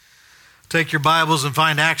Take your Bibles and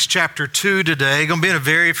find Acts chapter 2 today. Going to be in a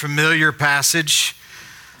very familiar passage.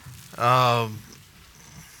 I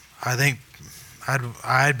think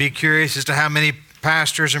I'd be curious as to how many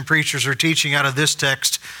pastors and preachers are teaching out of this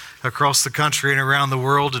text across the country and around the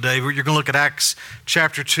world today. You're going to look at Acts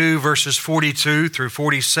chapter 2, verses 42 through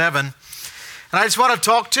 47. And I just want to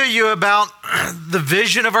talk to you about the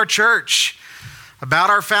vision of our church, about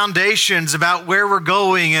our foundations, about where we're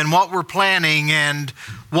going and what we're planning and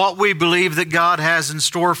what we believe that God has in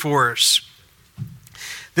store for us.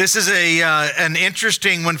 This is an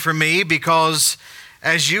interesting one for me because,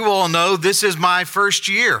 as you all know, this is my first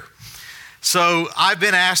year. So I've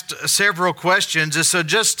been asked several questions. So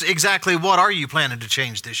just exactly what are you planning to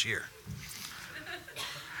change this year?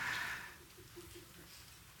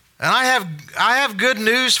 And I have good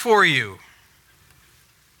news for you.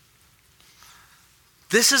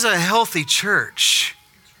 This is a healthy church.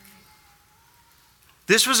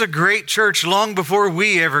 This was a great church long before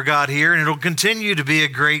we ever got here, and it'll continue to be a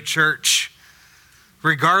great church,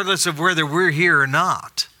 regardless of whether we're here or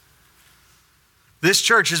not. This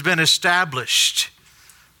church has been established.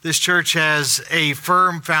 This church has a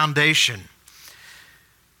firm foundation.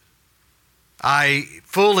 I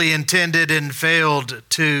fully intended and failed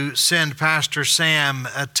to send Pastor Sam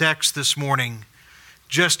a text this morning,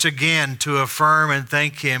 just again to affirm and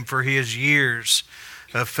thank him for his years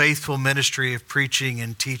of faithful ministry of preaching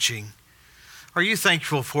and teaching. Are you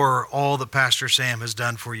thankful for all that Pastor Sam has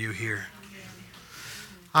done for you here?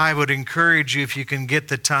 I would encourage you, if you can get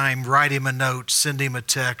the time, write him a note, send him a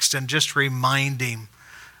text, and just remind him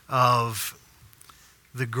of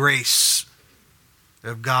the grace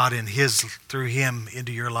of God in through him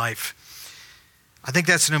into your life. I think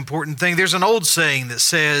that's an important thing. There's an old saying that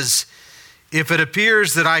says, if it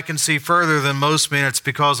appears that I can see further than most men, it's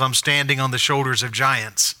because I'm standing on the shoulders of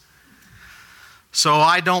giants. So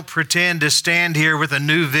I don't pretend to stand here with a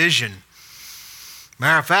new vision.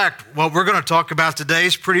 Matter of fact, what we're going to talk about today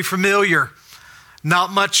is pretty familiar.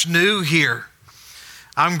 Not much new here.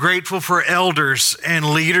 I'm grateful for elders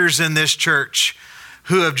and leaders in this church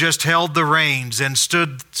who have just held the reins and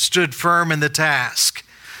stood firm in the task,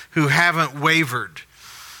 who haven't wavered.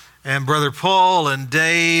 And Brother Paul and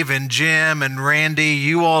Dave and Jim and Randy,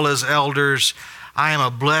 you all as elders, I am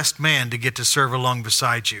a blessed man to get to serve along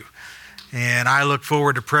beside you. And I look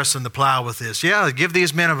forward to pressing the plow with this. Yeah, give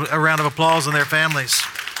these men a round of applause and their families.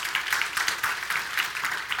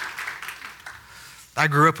 I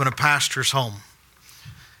grew up in a pastor's home.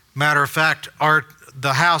 Matter of fact,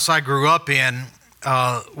 the house I grew up in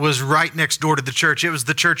was right next door to the church. It was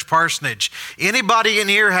the church parsonage. Anybody in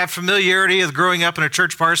here have familiarity with growing up in a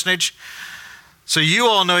church parsonage? So you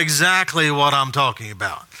all know exactly what I'm talking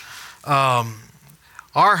about.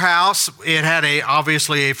 Our house, it had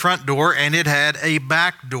obviously a front door and it had a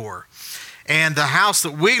back door. And the house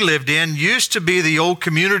that we lived in used to be the old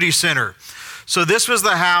community center. So this was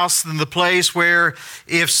the house and the place where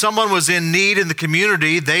if someone was in need in the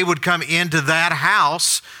community, they would come into that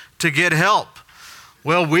house to get help.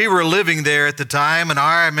 Well, we were living there at the time, and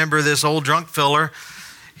I remember this old drunk feller.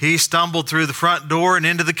 He stumbled through the front door and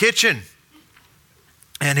into the kitchen.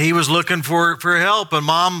 And he was looking for help, and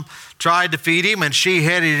Mom tried to feed him, and she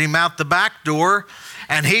headed him out the back door,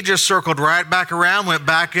 and he just circled right back around, went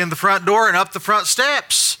back in the front door and up the front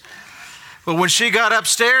steps. But when she got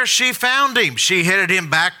upstairs, she found him. She headed him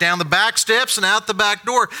back down the back steps and out the back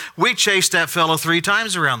door. We chased that fellow 3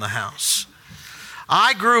 times around the house.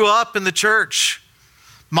 I grew up in the church.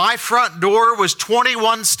 My front door was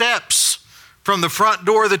 21 steps from the front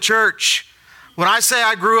door of the church. When I say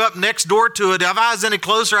I grew up next door to it, if I was any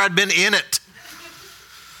closer, I'd been in it.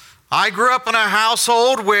 I grew up in a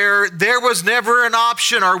household where there was never an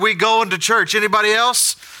option, are we going to church? Anybody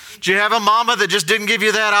else? Do you have a mama that just didn't give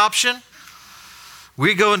you that option?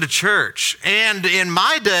 We go into church. And in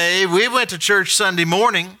my day, we went to church Sunday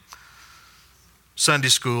morning, Sunday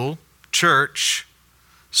school, church.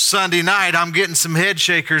 Sunday night, I'm getting some head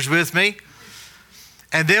shakers with me.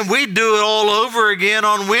 And then we'd do it all over again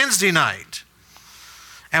on Wednesday night.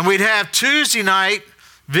 And we'd have Tuesday night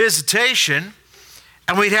visitation,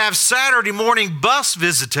 and we'd have Saturday morning bus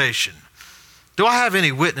visitation. Do I have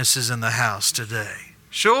any witnesses in the house today?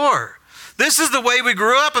 Sure. This is the way we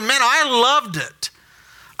grew up, and man, I loved it.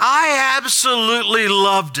 I absolutely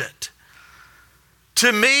loved it.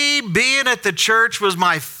 To me, being at the church was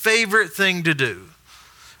my favorite thing to do.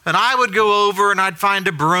 And I would go over and I'd find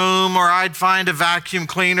a broom or I'd find a vacuum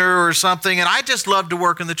cleaner or something, and I just loved to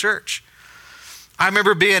work in the church. I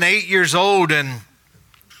remember being 8 years old, and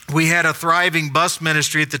we had a thriving bus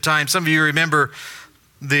ministry at the time. Some of you remember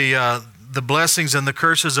the blessings and the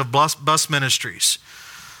curses of bus ministries.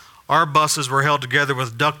 Our buses were held together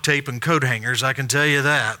with duct tape and coat hangers, I can tell you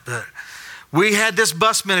that. But we had this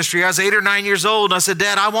bus ministry. I was 8 or 9 years old, and I said,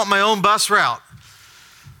 Dad, I want my own bus route.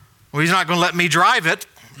 Well, he's not going to let me drive it.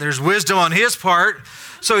 There's wisdom on his part.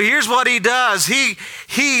 So here's what he does. He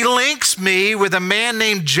links me with a man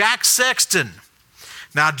named Jack Sexton.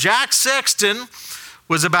 Now, Jack Sexton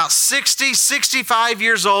was about 60, 65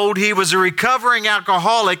 years old. He was a recovering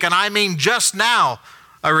alcoholic, and I mean just now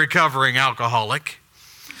a recovering alcoholic.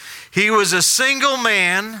 He was a single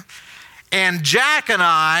man, and Jack and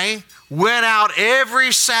I went out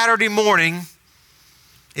every Saturday morning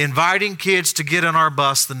inviting kids to get on our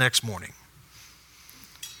bus the next morning.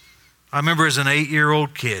 I remember as an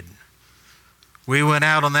 8-year-old kid, we went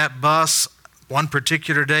out on that bus. One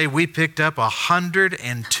particular day, we picked up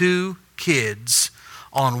 102 kids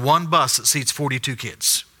on one bus that seats 42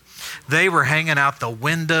 kids. They were hanging out the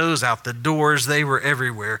windows, out the doors. They were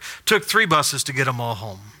everywhere. Took 3 buses to get them all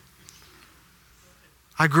home.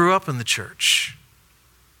 I grew up in the church.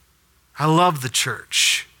 I love the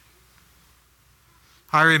church.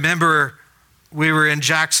 I remember we were in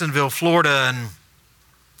Jacksonville, Florida, and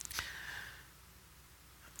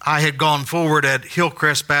I had gone forward at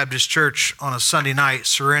Hillcrest Baptist Church on a Sunday night,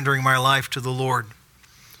 surrendering my life to the Lord.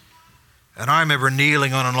 And I remember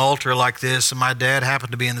kneeling on an altar like this, and my dad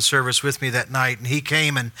happened to be in the service with me that night, and he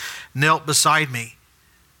came and knelt beside me.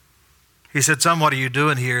 He said, "Son, what are you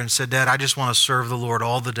doing here?" And said, "Dad, I just want to serve the Lord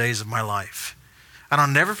all the days of my life." And I'll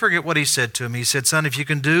never forget what he said to me. He said, "Son, if you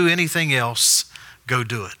can do anything else, go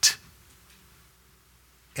do it.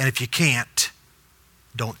 And if you can't,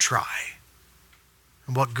 don't try."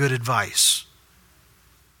 And what good advice.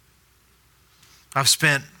 I've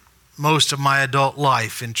spent most of my adult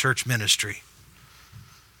life in church ministry.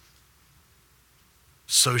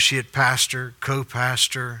 Associate pastor,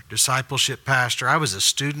 co-pastor, discipleship pastor. I was a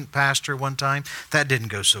student pastor one time. That didn't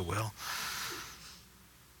go so well.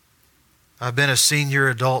 I've been a senior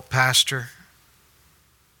adult pastor,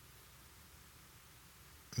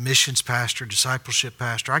 missions pastor, discipleship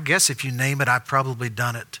pastor. I guess if you name it, I've probably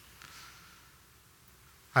done it.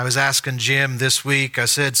 I was asking Jim this week, I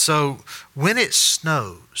said, "So when it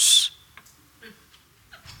snows,"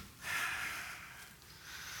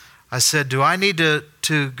 I said, "do I need to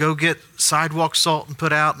go get sidewalk salt and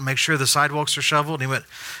put out and make sure the sidewalks are shoveled?" And he went,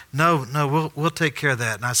 No, we'll take care of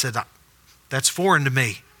that. And I said, "That's foreign to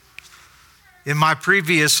me. In my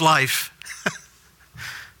previous life,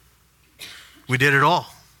 we did it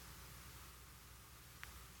all.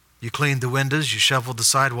 You cleaned the windows, you shoveled the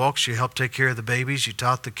sidewalks, you helped take care of the babies, you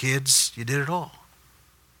taught the kids, you did it all."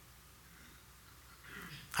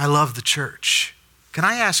 I love the church. Can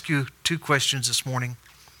I ask you 2 questions this morning?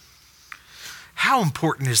 How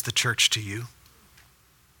important is the church to you?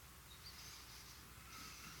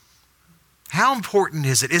 How important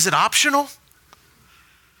is it? Is it optional?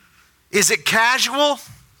 Is it casual?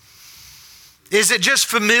 Is it just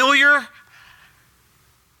familiar?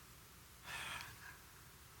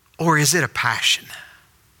 Or is it a passion?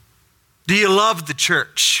 Do you love the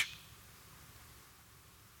church?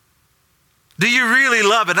 Do you really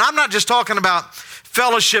love it? And I'm not just talking about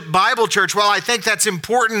Fellowship Bible Church. Well, I think that's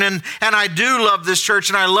important, and I do love this church,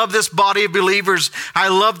 and I love this body of believers. I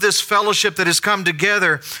love this fellowship that has come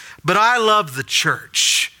together. But I love the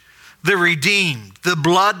church, the redeemed, the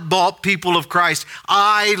blood-bought people of Christ.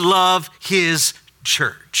 I love his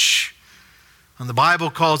church. And the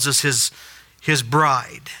Bible calls us his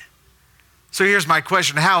bride. So here's my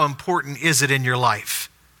question. How important is it in your life?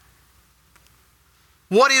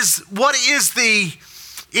 What is the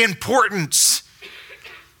importance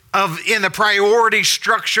in the priority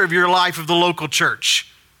structure of your life of the local church?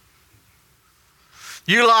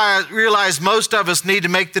 You realize most of us need to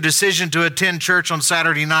make the decision to attend church on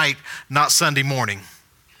Saturday night, not Sunday morning.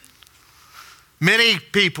 Many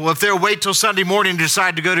people, if they'll wait till Sunday morning to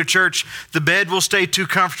decide to go to church, the bed will stay too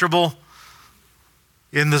comfortable.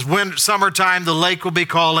 In the summertime, the lake will be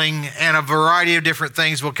calling, and a variety of different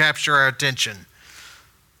things will capture our attention.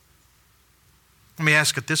 Let me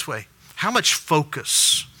ask it this way. How much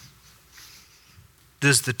focus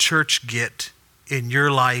does the church get in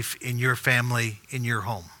your life, in your family, in your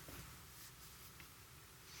home?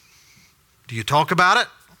 Do you talk about it?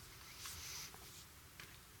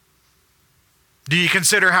 Do you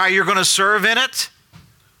consider how you're going to serve in it?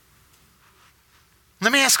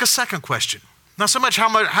 Let me ask a second question. Not so much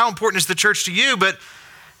how important is the church to you, but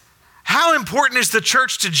how important is the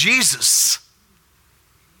church to Jesus?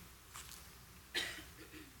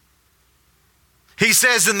 He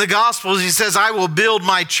says in the Gospels, he says, "I will build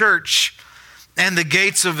my church, and the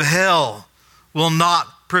gates of hell will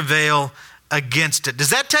not prevail against it." Does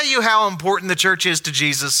that tell you how important the church is to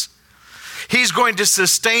Jesus? He's going to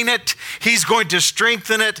sustain it. He's going to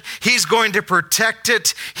strengthen it. He's going to protect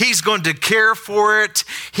it. He's going to care for it.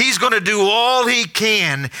 He's going to do all he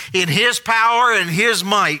can in his power and his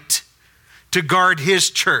might to guard his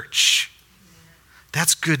church.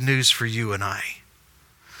 That's good news for you and I.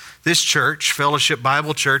 This church, Fellowship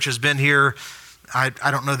Bible Church, has been here, I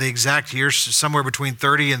don't know the exact years, somewhere between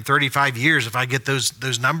 30 and 35 years if I get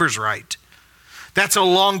those numbers right. That's a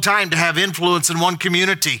long time to have influence in one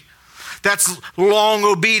community. That's long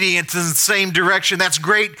obedience in the same direction. That's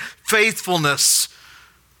great faithfulness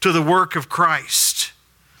to the work of Christ.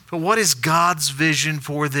 But what is God's vision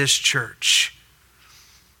for this church?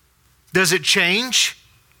 Does it change?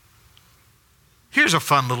 Here's a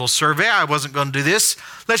fun little survey. I wasn't going to do this.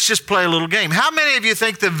 Let's just play a little game. How many of you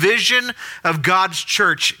think the vision of God's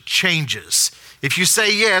church changes? If you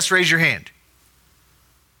say yes, raise your hand.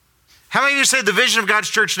 How many of you say the vision of God's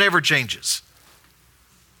church never changes?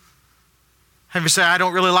 Have you say, I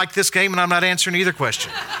don't really like this game and I'm not answering either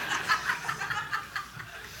question?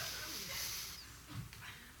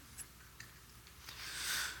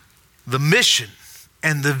 The mission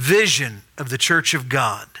and the vision of the church of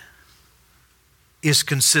God is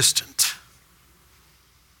consistent.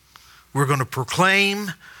 We're going to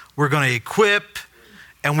proclaim, we're going to equip,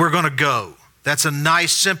 and we're going to go. That's a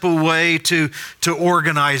nice, simple way to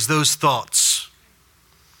organize those thoughts.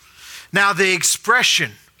 Now, the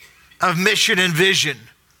expression of mission and vision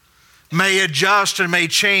may adjust and may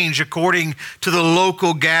change according to the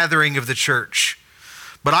local gathering of the church.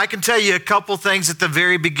 But I can tell you a couple things at the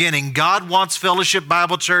very beginning. God wants Fellowship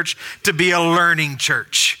Bible Church to be a learning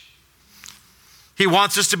church. He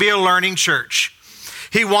wants us to be a learning church.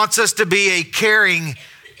 He wants us to be a caring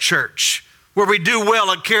church, where we do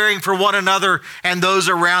well at caring for one another and those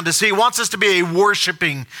around us. He wants us to be a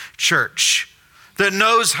worshiping church that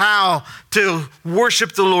knows how to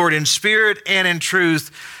worship the Lord in spirit and in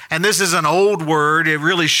truth. And this is an old word. It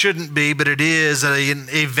really shouldn't be, but it is an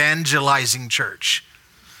evangelizing church.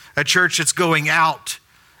 A church that's going out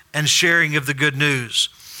and sharing of the good news.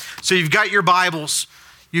 So you've got your Bibles.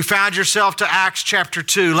 You found yourself to Acts chapter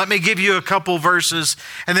 2. Let me give you a couple verses,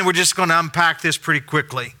 and then we're just going to unpack this pretty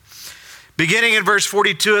quickly. Beginning in verse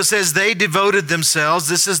 42, it says, they devoted themselves.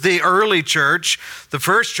 This is the early church, the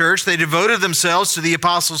first church. They devoted themselves to the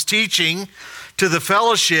apostles' teaching, to the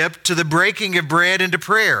fellowship, to the breaking of bread, and to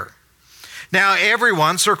prayer. Now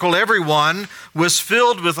everyone, circle everyone, was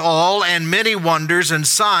filled with awe, and many wonders and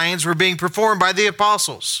signs were being performed by the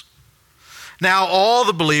apostles. Now all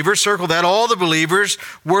the believers, circle that, all the believers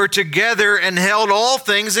were together and held all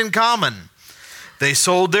things in common. They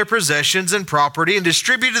sold their possessions and property and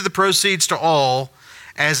distributed the proceeds to all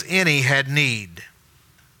as any had need.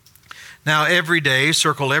 Now every day,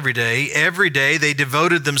 circle every day they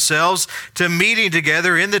devoted themselves to meeting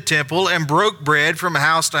together in the temple and broke bread from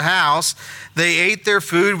house to house. They ate their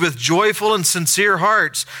food with joyful and sincere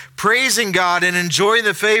hearts, praising God and enjoying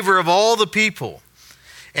the favor of all the people.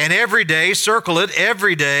 And every day, circle it,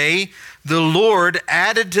 every day, the Lord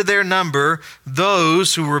added to their number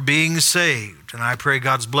those who were being saved. And I pray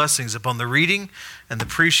God's blessings upon the reading and the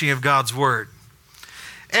preaching of God's word.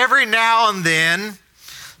 Every now and then,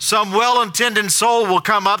 some well-intended soul will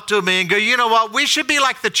come up to me and go, you know what, we should be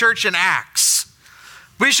like the church in Acts.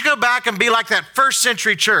 We should go back and be like that first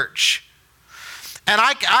century church. And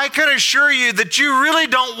I can assure you that you really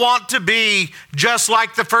don't want to be just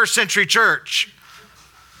like the first century church.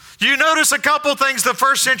 You notice a couple things the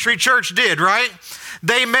first century church did, right?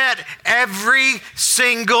 They met every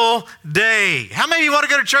single day. How many of you want to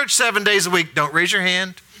go to church 7 days a week? Don't raise your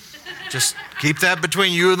hand. Just keep that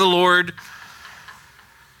between you and the Lord.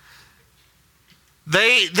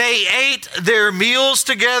 They ate their meals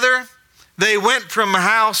together. They went from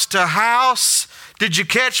house to house. Did you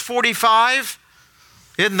catch 45?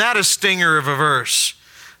 Isn't that a stinger of a verse?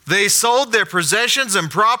 They sold their possessions and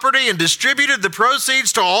property and distributed the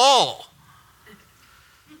proceeds to all.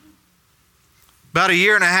 About a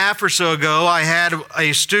year and a half or so ago, I had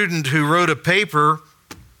a student who wrote a paper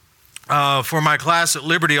for my class at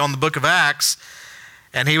Liberty on the book of Acts,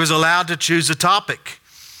 and he was allowed to choose a topic.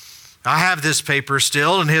 I have this paper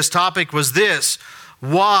still, and his topic was this: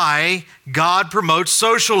 why God promotes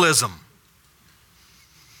socialism.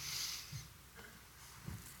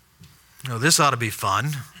 Oh, this ought to be fun.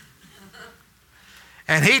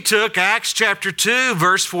 And he took Acts chapter 2,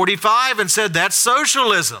 verse 45 and said, that's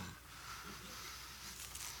socialism.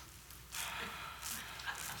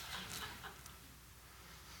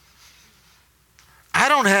 I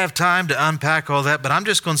don't have time to unpack all that, but I'm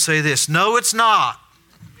just going to say this. No, it's not.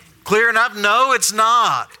 Clear enough? No, it's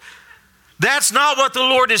not. That's not what the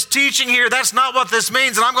Lord is teaching here. That's not what this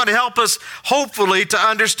means. And I'm going to help us, hopefully, to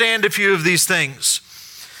understand a few of these things.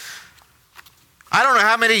 I don't know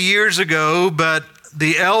how many years ago, but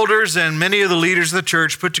the elders and many of the leaders of the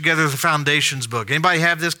church put together the Foundations book. Anybody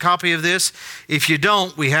have this copy of this? If you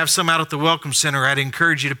don't, we have some out at the Welcome Center. I'd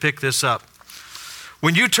encourage you to pick this up.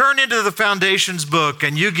 When you turn into the Foundations book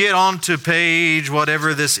and you get onto page,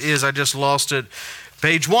 whatever this is, I just lost it,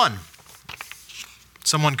 page 1.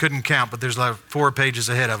 Someone couldn't count, but there's like 4 pages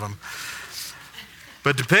ahead of them.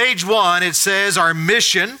 But to page 1, it says our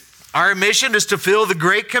mission is to fulfill the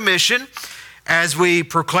Great Commission as we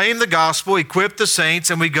proclaim the gospel, equip the saints,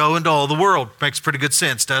 and we go into all the world. Makes pretty good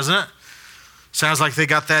sense, doesn't it? Sounds like they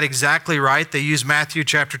got that exactly right. They use Matthew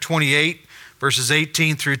chapter 28, verses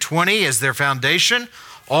 18 through 20 as their foundation.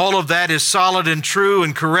 All of that is solid and true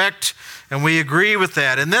and correct, and we agree with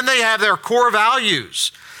that. And then they have their core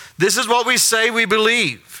values. This is what we say we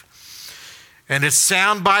believe. And it's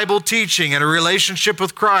sound Bible teaching and a relationship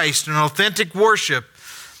with Christ and authentic worship,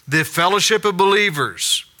 the fellowship of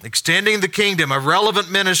believers, extending the kingdom, a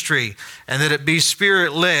relevant ministry, and that it be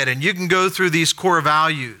Spirit-led. And you can go through these core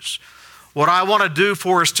values. What I want to do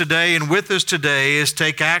for us today and with us today is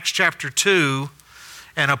take Acts chapter 2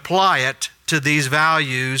 and apply it to these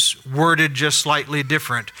values, worded just slightly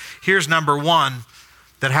different. Here's number 1,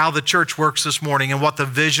 that how the church works this morning and what the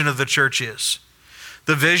vision of the church is.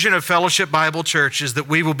 The vision of Fellowship Bible Church is that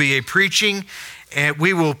we will be and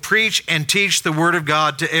we will preach and teach the Word of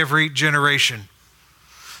God to every generation.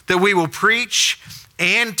 That we will preach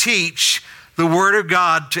and teach the Word of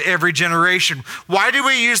God to every generation. Why do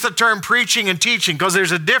we use the term preaching and teaching? Because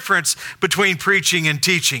there's a difference between preaching and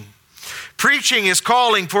teaching. Preaching is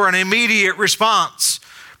calling for an immediate response.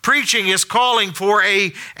 Preaching is calling for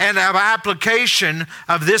an application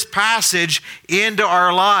of this passage into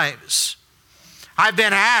our lives. I've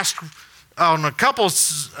been asked on a couple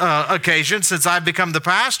occasions since I've become the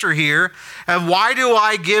pastor here, why do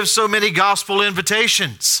I give so many gospel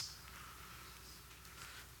invitations?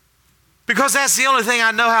 Because that's the only thing I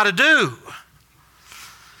know how to do.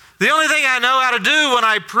 The only thing I know how to do when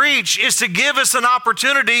I preach is to give us an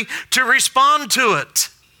opportunity to respond to it.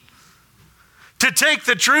 To take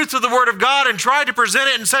the truth of the Word of God and try to present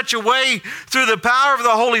it in such a way through the power of the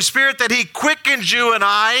Holy Spirit that He quickens you and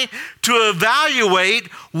I to evaluate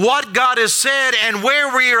what God has said and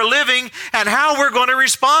where we are living and how we're going to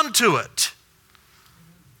respond to it.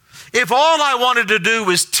 If all I wanted to do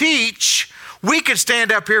was teach, we could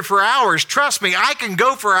stand up here for hours. Trust me, I can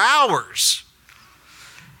go for hours.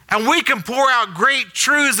 And we can pour out great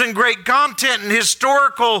truths and great content and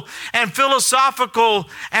historical and philosophical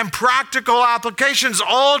and practical applications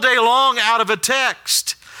all day long out of a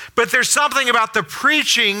text. But there's something about the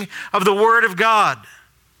preaching of the Word of God.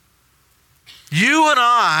 You and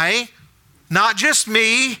I, not just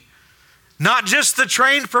me, not just the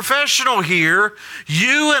trained professional here,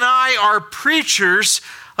 you and I are preachers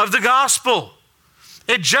of the gospel.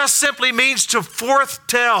 It just simply means to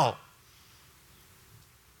foretell.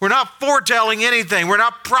 We're not foretelling anything. We're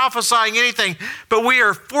not prophesying anything, but we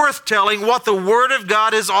are foretelling what the Word of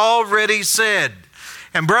God has already said.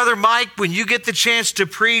 And Brother Mike, when you get the chance to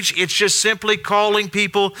preach, it's just simply calling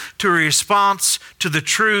people to a response to the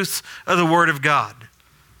truth of the Word of God.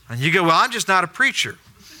 And you go, well, I'm just not a preacher.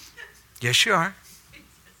 Yes, you are.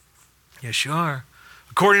 Yes, you are.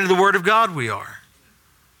 According to the Word of God, we are.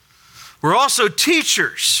 We're also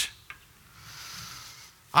teachers.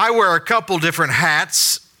 I wear a couple different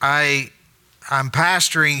hats. I'm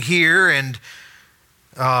pastoring here and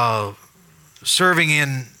serving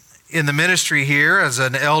in the ministry here as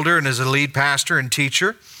an elder and as a lead pastor and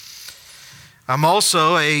teacher. I'm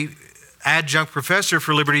also an adjunct professor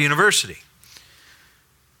for Liberty University.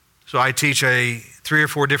 So I teach 3 or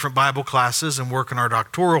 4 different Bible classes and work in our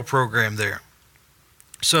doctoral program there.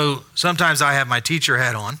 So sometimes I have my teacher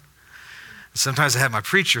hat on. Sometimes I have my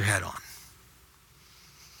preacher hat on.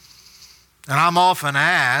 And I'm often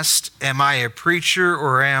asked, am I a preacher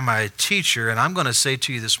or am I a teacher? And I'm going to say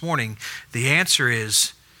to you this morning, the answer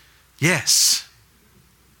is yes.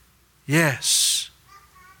 Yes.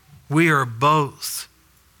 We are both.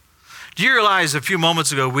 Do you realize a few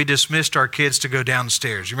moments ago we dismissed our kids to go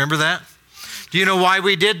downstairs? You remember that? Do you know why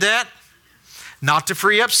we did that? Not to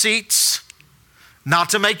free up seats, not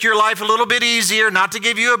to make your life a little bit easier, not to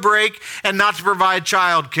give you a break, and not to provide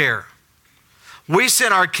child care. We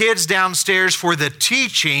sent our kids downstairs for the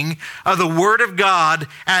teaching of the Word of God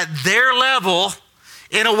at their level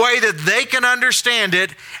in a way that they can understand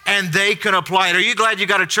it and they can apply it. Are you glad you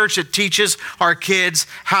got a church that teaches our kids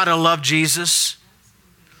how to love Jesus?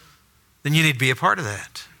 Then you need to be a part of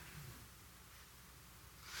that.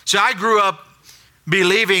 So I grew up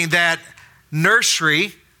believing that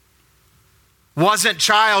nursery wasn't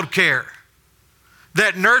childcare,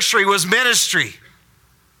 that nursery was ministry.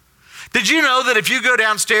 Did you know that if you go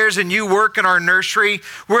downstairs and you work in our nursery,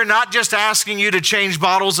 we're not just asking you to change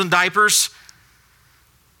bottles and diapers.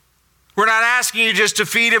 We're not asking you just to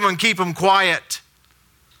feed them and keep them quiet.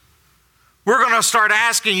 We're going to start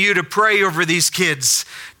asking you to pray over these kids,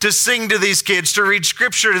 to sing to these kids, to read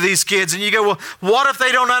scripture to these kids. And you go, well, what if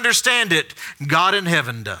they don't understand it? God in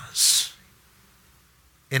heaven does.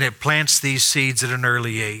 And it plants these seeds at an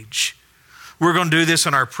early age. We're going to do this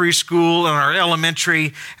in our preschool, and our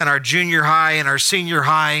elementary, and our junior high, and our senior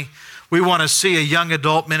high. We want to see a young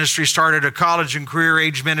adult ministry started, a college and career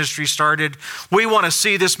age ministry started. We want to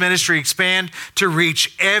see this ministry expand to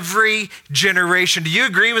reach every generation. Do you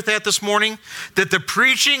agree with that this morning? That the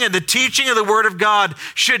preaching and the teaching of the Word of God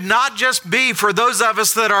should not just be for those of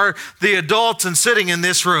us that are the adults and sitting in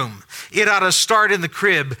this room. It ought to start in the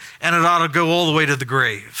crib, and it ought to go all the way to the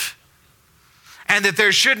grave. And that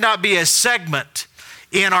there should not be a segment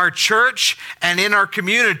in our church and in our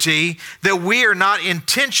community that we are not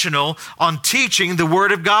intentional on teaching the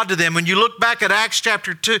Word of God to them. When you look back at Acts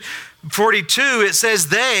chapter 42, it says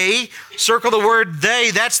they, circle the word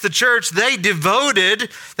they, that's the church, they devoted,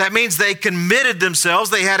 that means they committed themselves,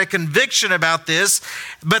 they had a conviction about this,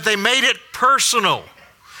 but they made it personal.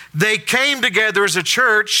 They came together as a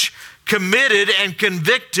church, committed and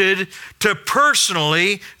convicted to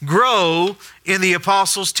personally grow in the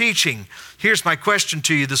apostles' teaching. Here's my question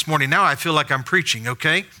to you this morning. Now I feel like I'm preaching,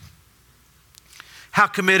 okay? How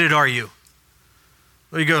committed are you?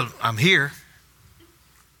 Well, you go, I'm here.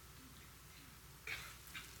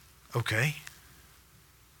 Okay.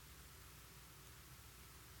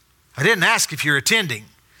 I didn't ask if you're attending.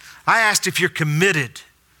 I asked if you're committed.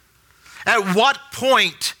 At what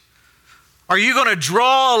point are you going to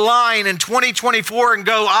draw a line in 2024 and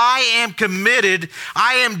go, I am committed,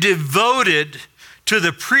 I am devoted to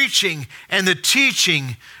the preaching and the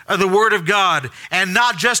teaching of the Word of God, and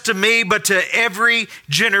not just to me, but to every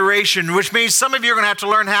generation, which means some of you are going to have to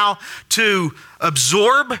learn how to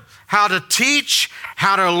absorb, how to teach,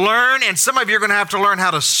 how to learn, and some of you are going to have to learn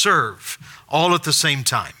how to serve all at the same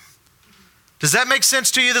time. Does that make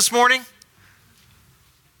sense to you this morning?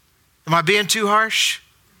 Am I being too harsh?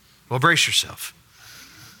 Well, brace yourself.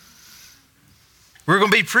 We're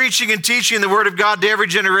going to be preaching and teaching the Word of God to every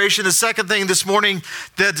generation. The second thing this morning,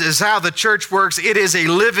 that is how the church works. It is a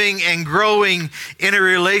living and growing in a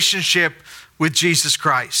relationship with Jesus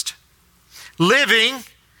Christ. Living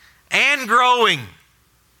and growing.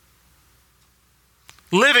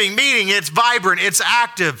 Living, meaning it's vibrant, it's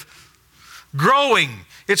active. Growing,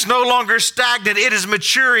 it's no longer stagnant. It is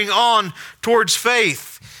maturing on towards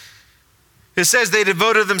faith. It says they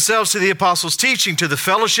devoted themselves to the apostles' teaching, to the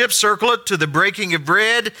fellowship, circle it, to the breaking of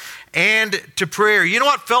bread, and to prayer. You know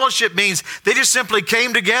what fellowship means? They just simply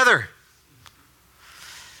came together.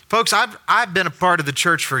 Folks, I've been a part of the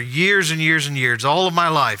church for years and years and years, all of my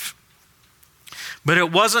life. But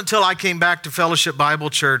it wasn't until I came back to Fellowship Bible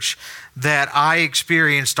Church that I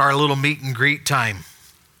experienced our little meet and greet time.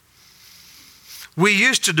 We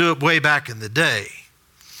used to do it way back in the day.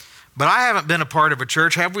 But I haven't been a part of a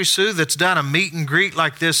church, have we, Sue, that's done a meet and greet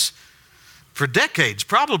like this for decades,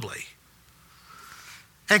 probably.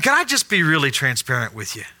 And can I just be really transparent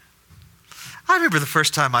with you? I remember the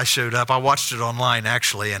first time I showed up, I watched it online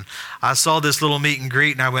actually, and I saw this little meet and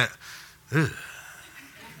greet and I went, ugh.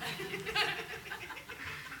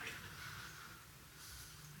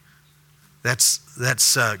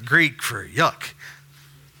 That's Greek for yuck.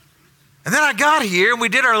 And then I got here and we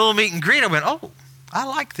did our little meet and greet. I went, oh, I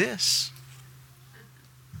like this.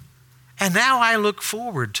 And now I look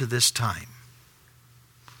forward to this time.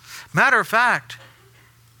 Matter of fact,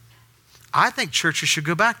 I think churches should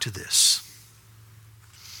go back to this.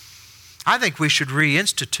 I think we should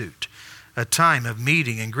reinstitute a time of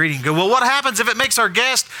meeting and greeting. Go, well, what happens if it makes our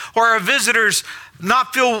guests or our visitors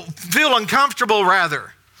not feel uncomfortable,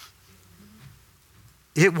 rather?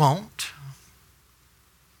 It won't.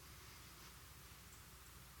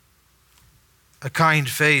 A kind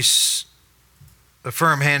face, a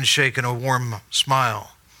firm handshake, and a warm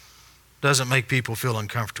smile doesn't make people feel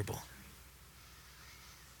uncomfortable.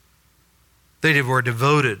 They were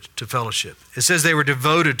devoted to fellowship. It says they were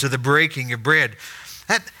devoted to the breaking of bread.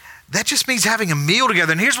 That just means having a meal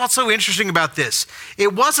together. And here's what's so interesting about this.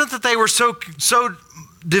 It wasn't that they were so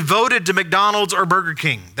devoted to McDonald's or Burger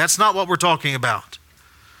King. That's not what we're talking about.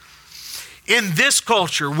 In this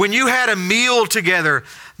culture, when you had a meal together,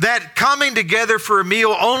 that coming together for a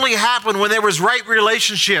meal only happened when there was right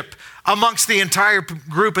relationship amongst the entire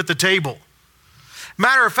group at the table.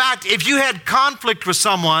 Matter of fact, if you had conflict with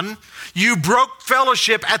someone, you broke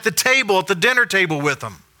fellowship at the table, at the dinner table with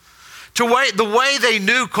them. The way they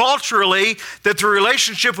knew culturally that the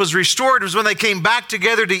relationship was restored was when they came back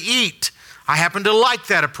together to eat. I happen to like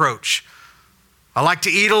that approach. I like to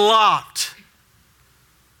eat a lot.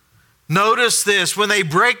 Notice this, when they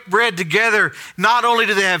break bread together, not only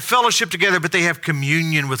do they have fellowship together, but they have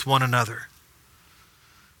communion with one another.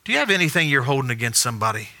 Do you have anything you're holding against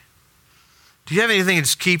somebody? Do you have anything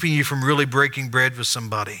that's keeping you from really breaking bread with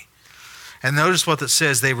somebody? And notice what it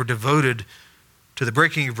says, they were devoted to the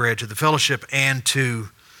breaking of bread, to the fellowship, and to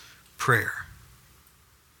prayer.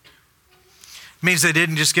 It means they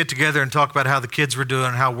didn't just get together and talk about how the kids were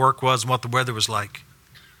doing, how work was, and what the weather was like.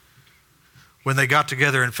 When they got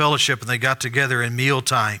together in fellowship and they got together in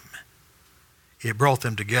mealtime, it brought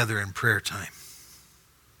them together in prayer time.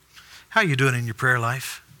 How are you doing in your prayer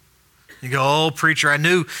life? You go, oh, preacher, I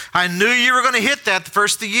knew you were going to hit that the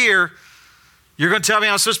first of the year. You're going to tell me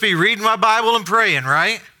I'm supposed to be reading my Bible and praying,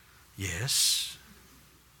 right? Yes.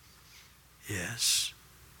 Yes.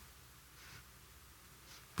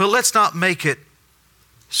 But let's not make it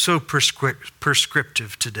so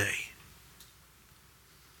prescriptive today.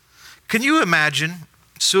 Can you imagine?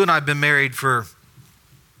 Sue and I have been married for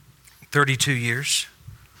 32 years.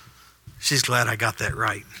 She's glad I got that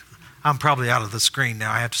right. I'm probably out of the screen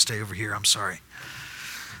now. I have to stay over here. I'm sorry.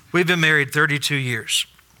 We've been married 32 years.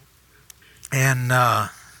 And our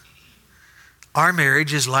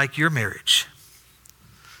marriage is like your marriage.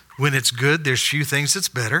 When it's good, there's few things that's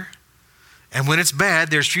better. And when it's bad,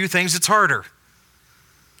 there's few things that's harder.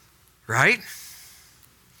 Right?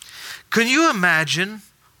 Can you imagine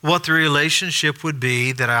what the relationship would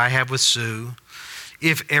be that I have with Sue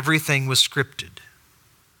if everything was scripted?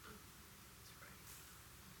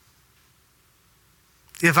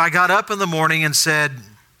 If I got up in the morning and said,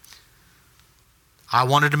 I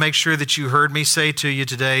wanted to make sure that you heard me say to you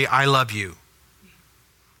today, I love you.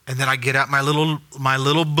 And then I get out my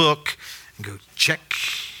little book and go, check.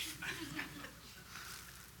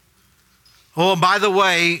 Oh, and by the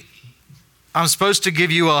way, I'm supposed to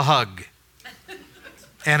give you a hug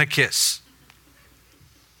and a kiss.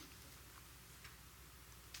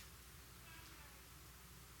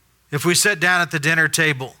 If we sat down at the dinner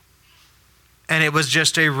table and it was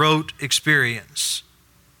just a rote experience,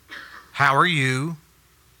 how are you?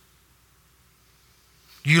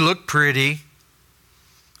 You look pretty.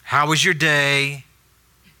 How was your day?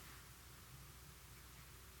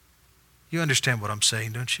 You understand what I'm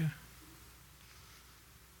saying, don't you?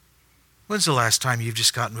 When's the last time you've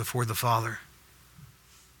just gotten before the Father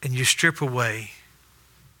and you strip away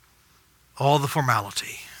all the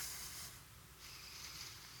formality?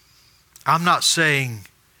 I'm not saying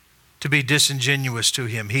to be disingenuous to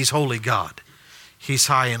him. He's holy God. He's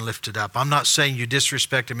high and lifted up. I'm not saying you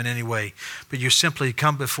disrespect him in any way, but you simply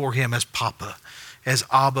come before him as Papa, as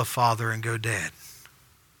Abba Father, and go, Dad,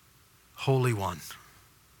 Holy One,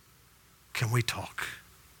 can we talk?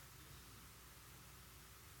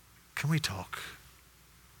 Can we talk?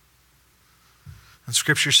 And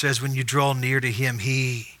Scripture says when you draw near to him,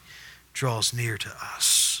 he draws near to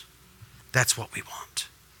us. That's what we want.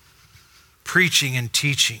 Preaching and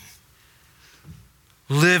teaching.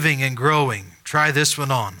 Living and growing. Try this one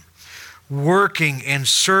on. Working and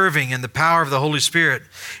serving in the power of the Holy Spirit.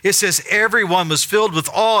 It says everyone was filled with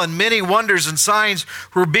awe and many wonders and signs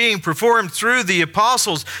were being performed through the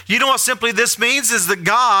apostles. You know what simply this means is that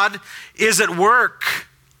God is at work.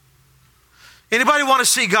 Anybody want to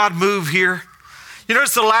see God move here? You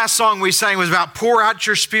notice the last song we sang was about pour out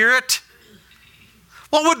your Spirit.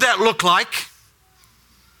 What would that look like?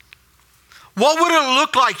 What would it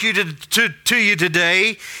look like to you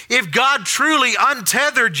today if God truly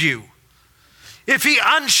untethered you? If he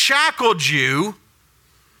unshackled you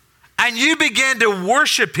and you began to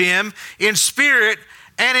worship him in spirit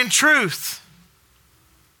and in truth?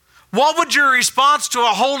 What would your response to a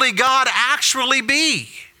holy God actually be?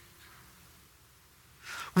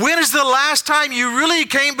 When is the last time you really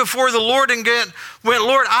came before the Lord and went,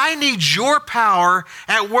 Lord, I need your power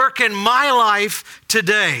at work in my life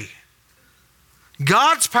today?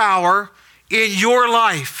 God's power in your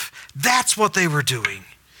life. That's what they were doing.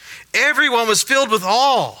 Everyone was filled with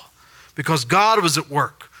awe because God was at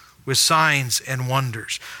work with signs and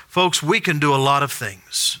wonders. Folks, we can do a lot of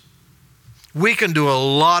things. We can do a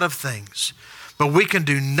lot of things, but we can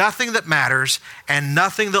do nothing that matters and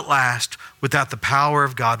nothing that lasts without the power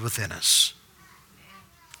of God within us.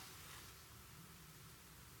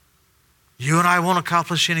 You and I won't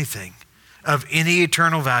accomplish anything of any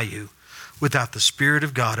eternal value without the Spirit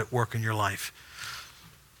of God at work in your life.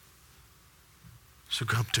 So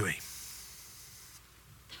come to him.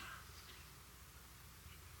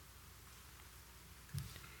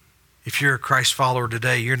 If you're a Christ follower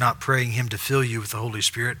today, you're not praying Him to fill you with the Holy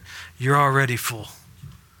Spirit. You're already full.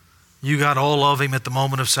 You got all of Him at the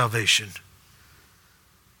moment of salvation.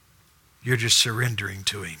 You're just surrendering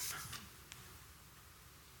to Him.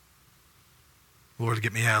 Lord,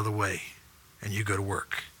 get me out of the way, and you go to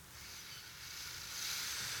work.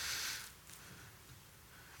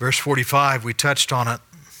 Verse 45, we touched on it.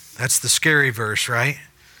 That's the scary verse, right?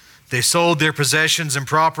 They sold their possessions and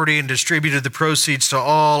property and distributed the proceeds to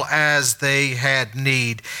all as they had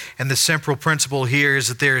need. And the central principle here is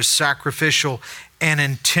that there is sacrificial and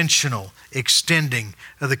intentional extending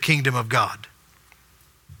of the kingdom of God.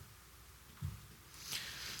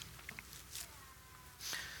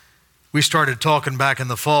 We started talking back in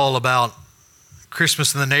the fall about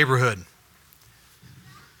Christmas in the neighborhood.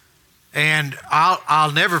 And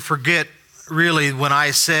I'll never forget, really, when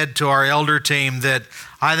I said to our elder team that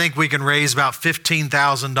I think we can raise about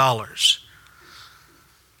 $15,000.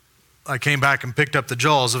 I came back and picked up the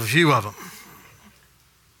jaws of a few of them,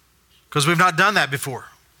 because we've not done that before.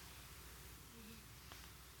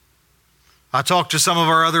 I talked to some of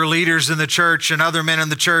our other leaders in the church and other men in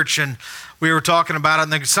the church, and we were talking about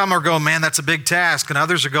it, and some are going, man, that's a big task, and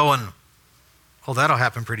others are going, oh, that'll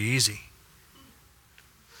happen pretty easy.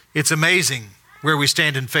 It's amazing where we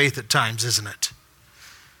stand in faith at times, isn't it?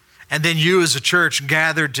 And then you as a church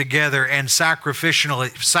gathered together and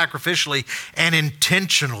sacrificially and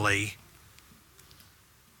intentionally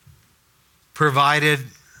provided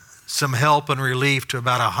some help and relief to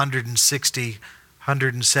about 160,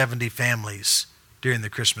 170 families during the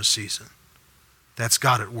Christmas season. That's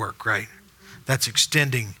God at work, right? That's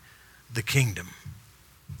extending the kingdom.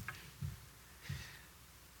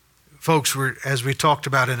 Folks, as we talked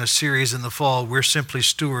about in a series in the fall, we're simply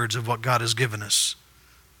stewards of what God has given us.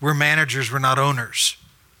 We're managers, we're not owners.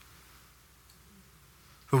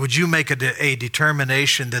 But would you make a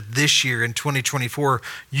determination that this year in 2024,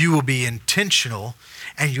 you will be intentional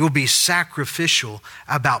and you'll be sacrificial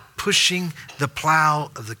about pushing the plow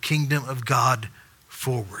of the kingdom of God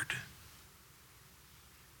forward?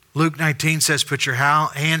 Luke 19 says, put your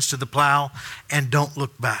hands to the plow and don't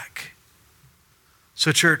look back.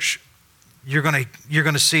 So church, you're going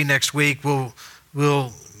to see next week,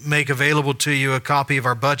 we'll make available to you a copy of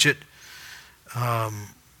our budget,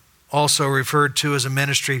 also referred to as a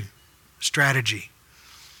ministry strategy.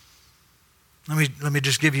 Let me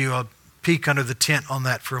just give you a peek under the tent on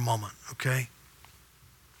that for a moment, okay?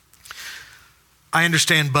 I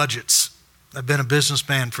understand budgets. I've been a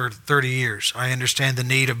businessman for 30 years. I understand the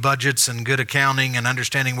need of budgets and good accounting and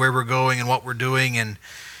understanding where we're going and what we're doing,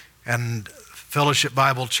 and Fellowship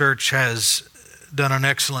Bible Church has done an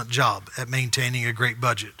excellent job at maintaining a great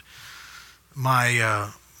budget. My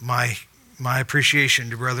appreciation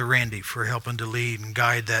to Brother Randy for helping to lead and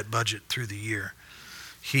guide that budget through the year,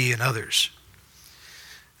 he and others.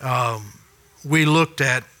 We looked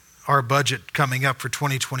at our budget coming up for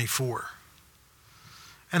 2024.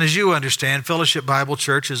 And as you understand, Fellowship Bible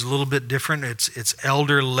Church is a little bit different. It's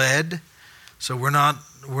elder-led, so we're not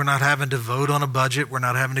having to vote on a budget. We're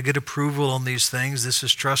not having to get approval on these things. This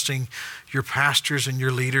is trusting your pastors and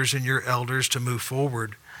your leaders and your elders to move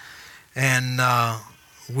forward. And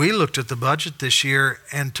we looked at the budget this year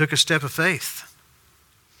and took a step of faith.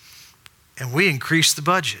 And we increased the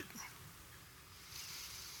budget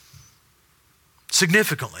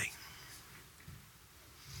significantly.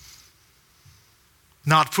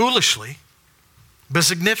 Not foolishly, but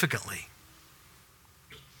significantly.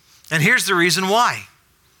 And here's the reason why.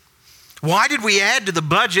 Why did we add to the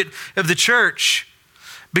budget of the church?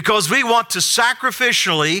 Because we want to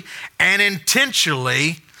sacrificially and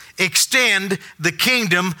intentionally extend the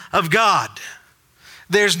kingdom of God.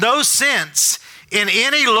 There's no sense in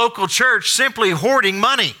any local church simply hoarding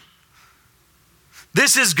money.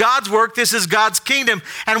 This is God's work, this is God's kingdom,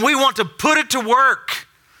 and we want to put it to work.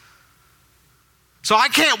 So I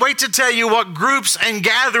can't wait to tell you what groups and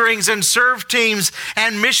gatherings and serve teams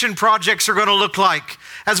and mission projects are going to look like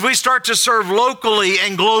as we start to serve locally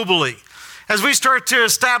and globally, as we start to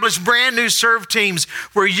establish brand new serve teams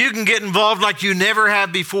where you can get involved like you never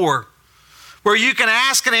have before, where you can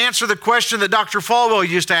ask and answer the question that Dr. Falwell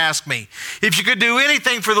used to ask me. If you could do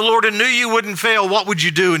anything for the Lord and knew you wouldn't fail, what would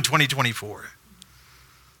you do in 2024?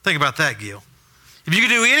 Think about that, Gil. If you could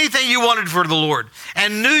do anything you wanted for the Lord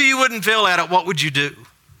and knew you wouldn't fail at it, what would you do?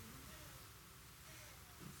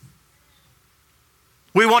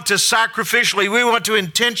 We want to sacrificially, we want to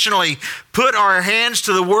intentionally put our hands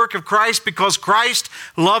to the work of Christ because Christ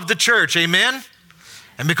loved the church, amen?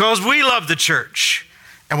 And because we love the church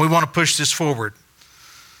and we want to push this forward.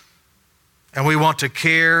 And we want to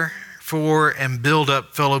care for and build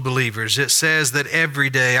up fellow believers. It says that every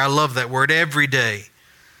day, I love that word, every day,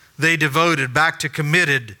 they devoted, back to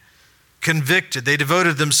committed, convicted. They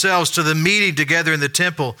devoted themselves to the meeting together in the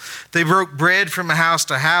temple. They broke bread from house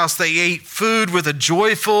to house. They ate food with a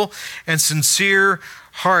joyful and sincere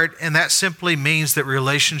heart, and that simply means that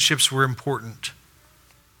relationships were important.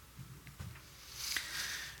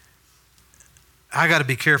 I got to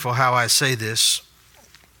be careful how I say this.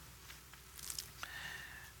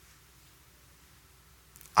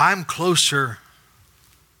 I'm closer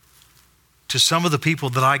to some of the people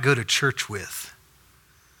that I go to church with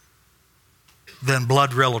than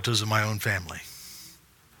blood relatives of my own family.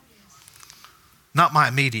 Not my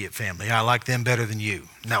immediate family. I like them better than you.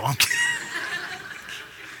 No, I'm kidding.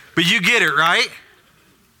 But you get it, right?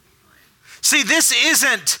 See, this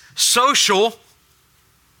isn't social.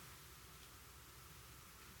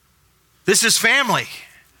 This is family.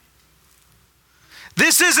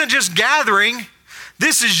 This isn't just gathering.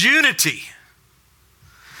 This is unity.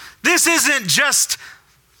 This isn't just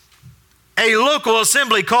a local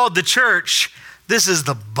assembly called the church. This is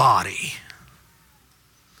the body.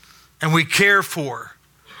 And we care for,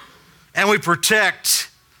 and we protect,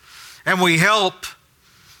 and we help,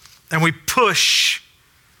 and we push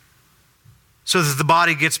so that the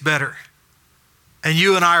body gets better. And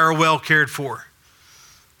you and I are well cared for.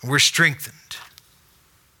 We're strengthened.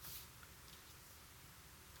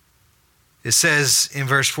 It says in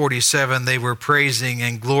verse 47, they were praising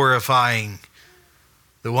and glorifying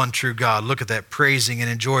the one true God. Look at that, praising and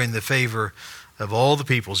enjoying the favor of all the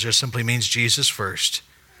peoples. Just simply means Jesus first.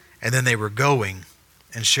 And then they were going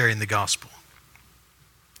and sharing the gospel.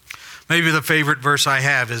 Maybe the favorite verse I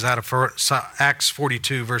have is out of Acts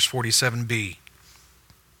 42, verse 47b.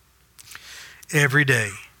 Every day,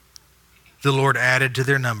 the Lord added to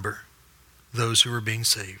their number those who were being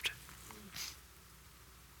saved.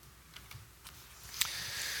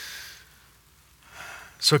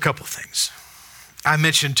 So a couple of things. I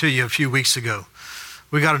mentioned to you a few weeks ago,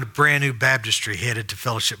 we got a brand new baptistry headed to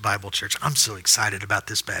Fellowship Bible Church. I'm so excited about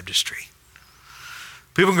this baptistry.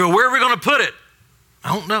 People go, where are we going to put it?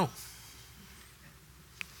 I don't know.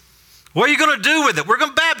 What are you going to do with it? We're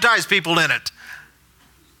going to baptize people in it.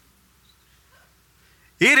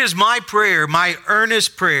 It is my prayer, my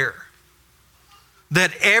earnest prayer,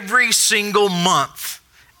 that every single month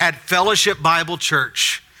at Fellowship Bible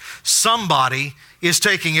Church, somebody is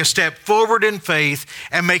taking a step forward in faith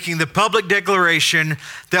and making the public declaration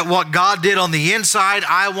that what God did on the inside,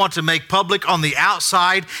 I want to make public on the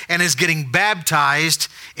outside, and is getting baptized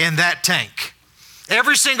in that tank.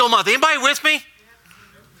 Every single month. Anybody with me?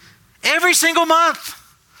 Every single month.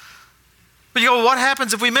 But you go, what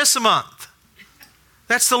happens if we miss a month?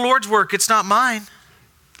 That's the Lord's work. It's not mine.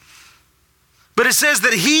 But it says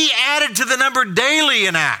that He added to the number daily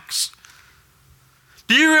in Acts.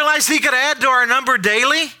 Do you realize He could add to our number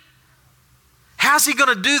daily? How's He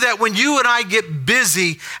going to do that when you and I get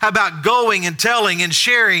busy about going and telling and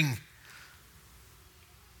sharing?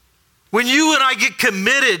 When you and I get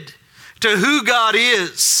committed to who God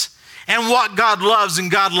is and what God loves,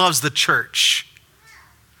 and God loves the church.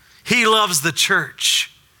 He loves the church.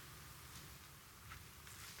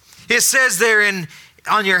 It says there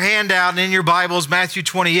on your handout and in your Bibles, Matthew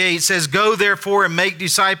 28, it says, go therefore and make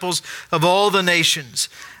disciples of all the nations,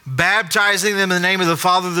 baptizing them in the name of the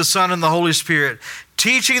Father, the Son, and the Holy Spirit,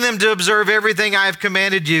 teaching them to observe everything I have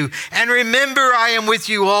commanded you. And remember, I am with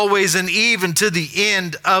you always and even to the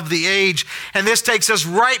end of the age. And this takes us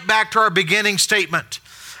right back to our beginning statement.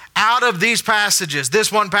 Out of these passages, this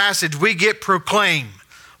one passage, we get proclaim.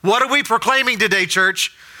 What are we proclaiming today,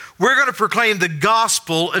 church? We're going to proclaim the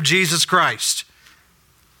gospel of Jesus Christ.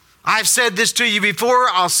 I've said this to you before,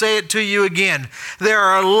 I'll say it to you again. There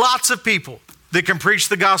are lots of people that can preach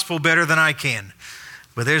the gospel better than I can,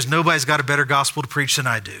 but nobody's got a better gospel to preach than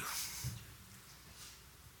I do.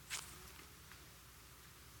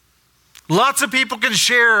 Lots of people can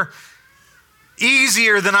share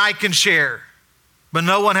easier than I can share, but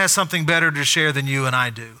no one has something better to share than you and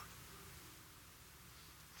I do.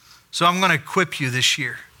 So I'm going to equip you this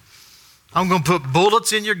year. I'm going to put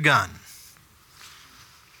bullets in your gun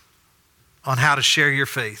on how to share your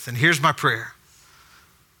faith. And here's my prayer.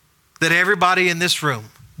 That everybody in this room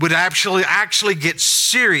would actually get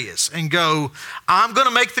serious and go, I'm going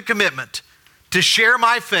to make the commitment to share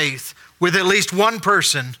my faith with at least one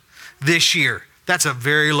person this year. That's a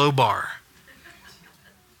very low bar.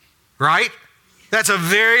 Right? That's a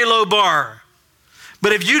very low bar.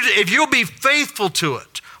 But if you'll be faithful to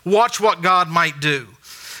it, watch what God might do.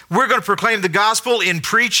 We're going to proclaim the gospel in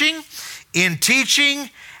preaching, in teaching,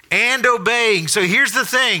 and obeying. So here's the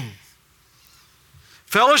thing.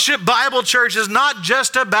 Fellowship Bible Church is not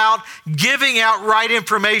just about giving out right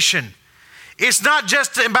information. It's not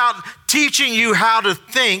just about teaching you how to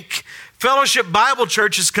think. Fellowship Bible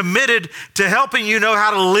Church is committed to helping you know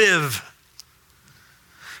how to live.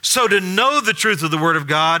 So to know the truth of the Word of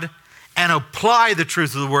God and apply the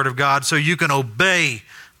truth of the Word of God so you can obey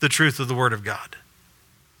the truth of the Word of God.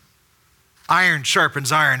 Iron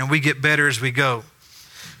sharpens iron, and we get better as we go.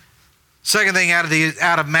 Second thing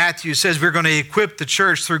out of Matthew says we're going to equip the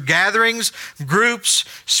church through gatherings, groups,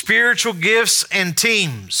 spiritual gifts, and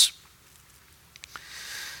teams.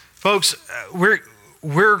 Folks,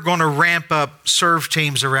 we're going to ramp up serve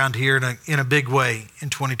teams around here in a big way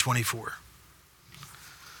in 2024.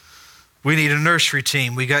 We need a nursery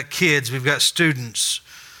team. We got kids. We've got students.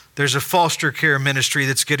 There's a foster care ministry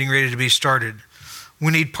that's getting ready to be started.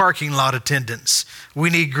 We need parking lot attendants.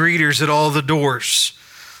 We need greeters at all the doors.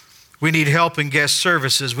 We need help in guest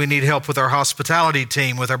services. We need help with our hospitality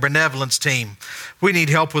team, with our benevolence team. We need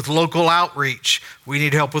help with local outreach. We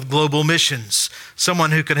need help with global missions. Someone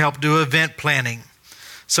who can help do event planning.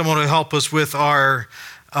 Someone who will help us with our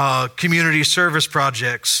community service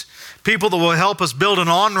projects. People that will help us build an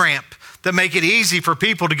on-ramp that make it easy for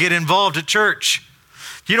people to get involved at church.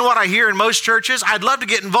 You know what I hear in most churches? I'd love to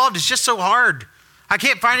get involved. It's just so hard. I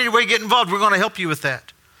can't find any way to get involved. We're going to help you with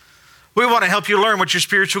that. We want to help you learn what your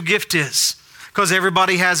spiritual gift is, because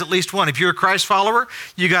everybody has at least one. If you're a Christ follower,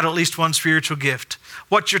 you got at least one spiritual gift.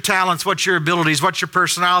 What's your talents? What's your abilities? What's your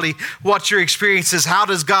personality? What's your experiences? How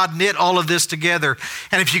does God knit all of this together?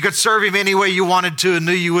 And if you could serve Him any way you wanted to and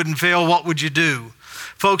knew you wouldn't fail, what would you do?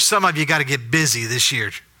 Folks, some of you got to get busy this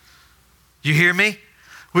year. You hear me?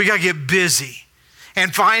 We got to get busy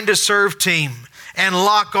and find a serve team and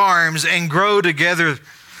lock arms and grow together.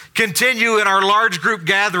 Continue in our large group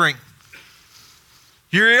gathering.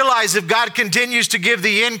 You realize if God continues to give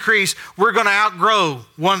the increase, we're going to outgrow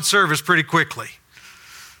one service pretty quickly.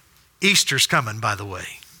 Easter's coming, by the way.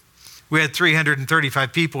 We had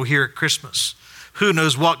 335 people here at Christmas. Who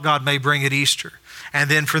knows what God may bring at Easter,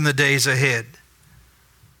 and then from the days ahead.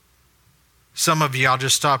 Some of you, I'll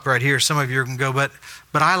just stop right here. Some of you can go, but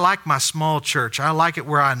I like my small church. I like it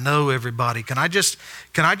where I know everybody. Can I just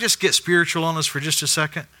get spiritual on us for just a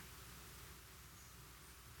second?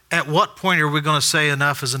 At what point are we going to say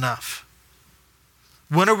enough is enough?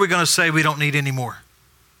 When are we going to say we don't need any more?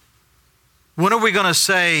 When are we going to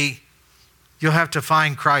say you'll have to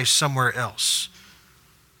find Christ somewhere else?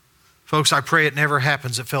 Folks, I pray it never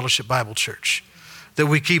happens at Fellowship Bible Church. That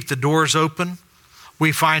we keep the doors open.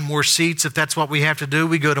 We find more seats if that's what we have to do.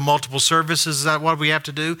 We go to multiple services. Is that what we have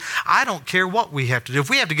to do? I don't care what we have to do. If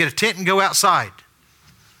we have to get a tent and go outside,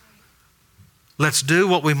 let's do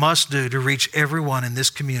what we must do to reach everyone in this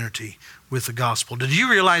community with the gospel. Did you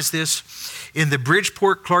realize this? In the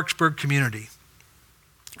Bridgeport-Clarksburg community,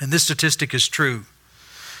 and this statistic is true,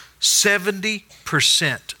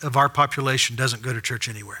 70% of our population doesn't go to church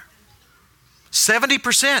anywhere.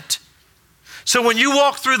 70%. So when you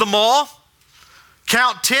walk through the mall,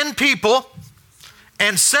 count 10 people,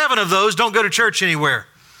 and 7 of those don't go to church anywhere.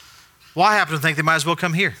 Well, I happen to think they might as well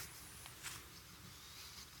come here.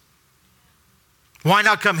 Why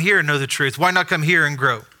not come here and know the truth? Why not come here and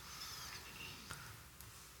grow?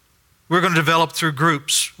 We're going to develop through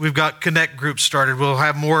groups. We've got Connect groups started. We'll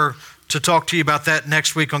have more to talk to you about that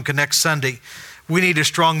next week on Connect Sunday. We need a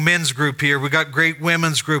strong men's group here. We got great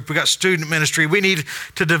women's group. We got student ministry. We need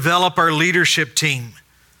to develop our leadership team.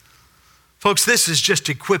 Folks, this is just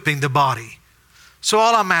equipping the body. So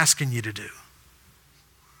all I'm asking you to do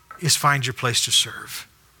is find your place to serve.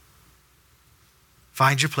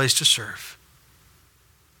 Find your place to serve.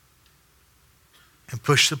 And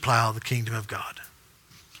push the plow of the kingdom of God.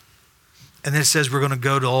 And then it says we're going to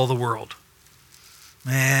go to all the world.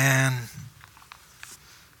 Man,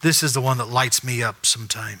 this is the one that lights me up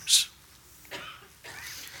sometimes.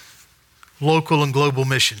 Local and global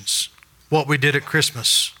missions. What we did at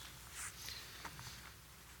Christmas.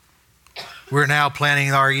 We're now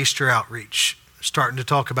planning our Easter outreach. Starting to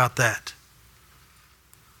talk about that.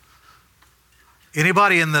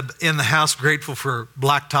 Anybody in the house grateful for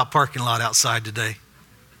blacktop parking lot outside today?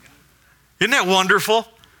 Isn't that wonderful?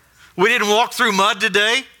 We didn't walk through mud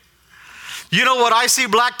today. You know what I see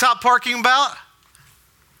blacktop parking about?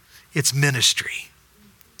 It's ministry.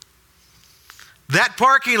 That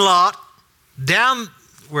parking lot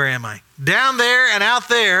where am I? Down there and out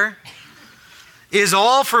there is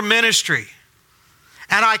all for ministry.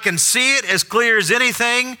 And I can see it as clear as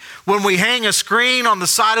anything when we hang a screen on the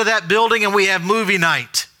side of that building and we have movie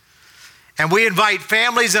night. And we invite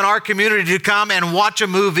families in our community to come and watch a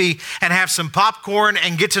movie and have some popcorn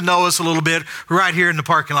and get to know us a little bit right here in the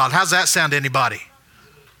parking lot. How's that sound to anybody?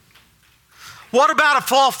 What about a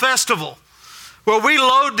fall festival where we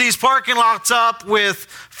load these parking lots up with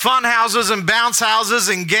fun houses and bounce houses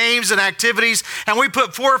and games and activities, and we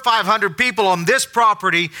put 400 or 500 people on this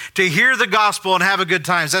property to hear the gospel and have a good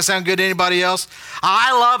time? Does that sound good to anybody else?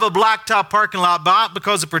 I love a blacktop parking lot, not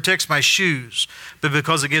because it protects my shoes, but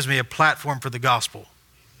because it gives me a platform for the gospel.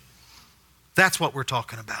 That's what we're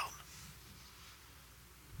talking about.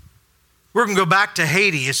 We're going to go back to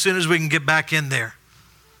Haiti as soon as we can get back in there.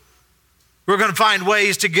 We're going to find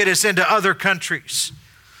ways to get us into other countries.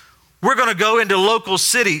 We're going to go into local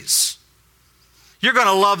cities. You're going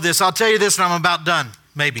to love this. I'll tell you this and I'm about done,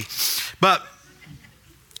 maybe. But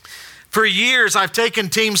for years, I've taken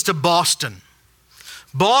teams to Boston.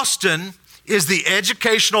 Boston is the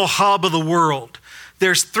educational hub of the world.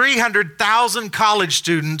 There's 300,000 college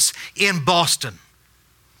students in Boston.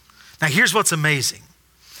 Now, here's what's amazing.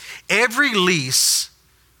 Every lease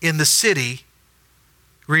in the city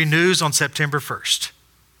renews on September 1st.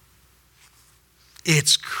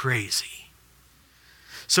 It's crazy.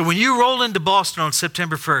 So when you roll into Boston on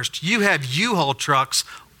September 1st, you have U-Haul trucks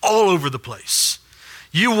all over the place.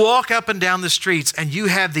 You walk up and down the streets and you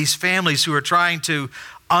have these families who are trying to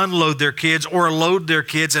unload their kids or load their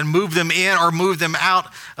kids and move them in or move them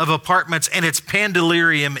out of apartments, and it's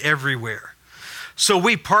pandemonium everywhere. So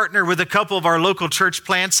we partner with a couple of our local church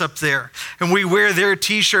plants up there, and we wear their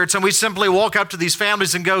t-shirts, and we simply walk up to these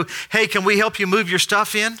families and go, hey, can we help you move your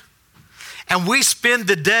stuff in? And we spend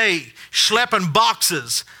the day schlepping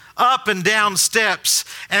boxes up and down steps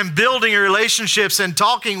and building relationships and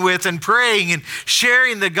talking with and praying and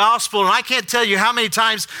sharing the gospel. And I can't tell you how many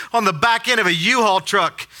times on the back end of a U-Haul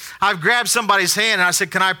truck, I've grabbed somebody's hand and I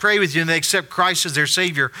said, can I pray with you? And they accept Christ as their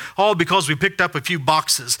Savior, all because we picked up a few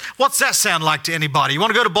boxes. What's that sound like to anybody? You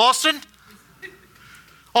want to go to Boston?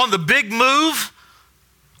 On the big move,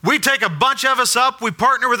 we take a bunch of us up, we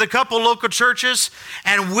partner with a couple local churches,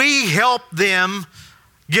 and we help them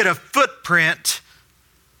get a footprint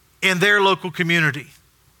in their local community.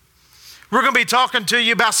 We're going to be talking to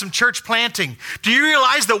you about some church planting. Do you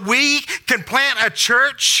realize that we can plant a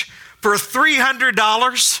church for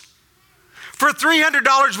 $300? For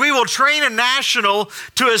 $300, we will train a national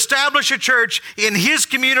to establish a church in his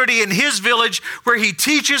community, in his village, where he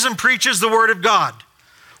teaches and preaches the Word of God.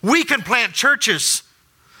 We can plant churches.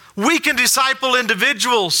 We can disciple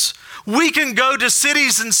individuals. We can go to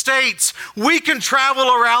cities and states. We can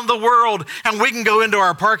travel around the world, and we can go into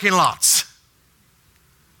our parking lots.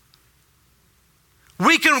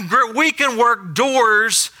 We can work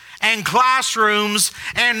doors and classrooms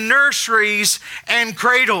and nurseries and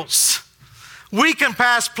cradles. We can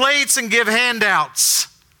pass plates and give handouts.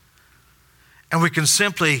 And we can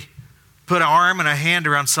simply put an arm and a hand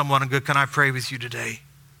around someone and go, can I pray with you today?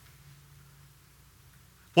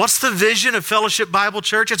 What's the vision of Fellowship Bible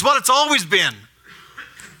Church? It's what it's always been.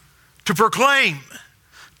 To proclaim,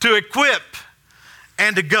 to equip,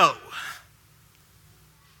 and to go.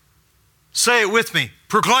 Say it with me.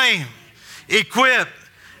 Proclaim, equip,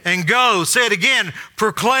 and go. Say it again.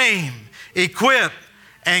 Proclaim, equip,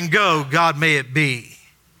 and go. God, may it be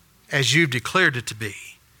as you've declared it to be.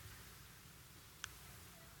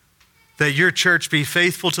 That your church be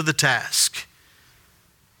faithful to the task.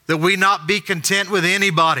 That we not be content with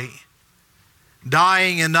anybody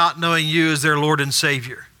dying and not knowing you as their Lord and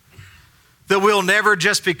Savior. That we'll never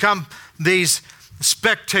just become these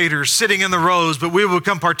spectators sitting in the rows, but we will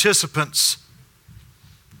become participants,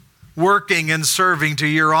 working and serving to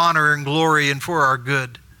your honor and glory and for our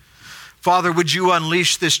good. Father, would you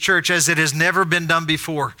unleash this church as it has never been done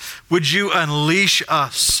before? Would you unleash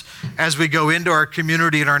us as we go into our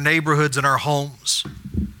community and our neighborhoods and our homes?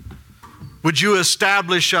 Would you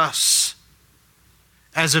establish us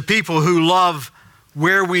as a people who love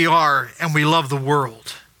where we are and we love the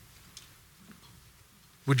world?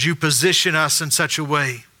 Would you position us in such a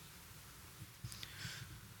way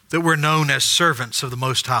that we're known as servants of the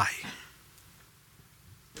Most High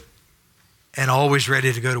and always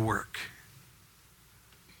ready to go to work?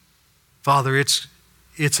 Father, it's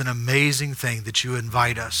an amazing thing that you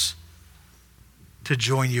invite us to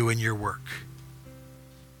join you in your work.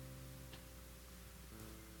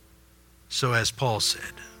 So as Paul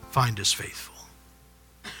said, find us faithful.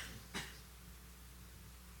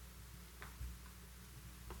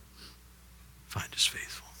 Find us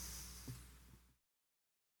faithful.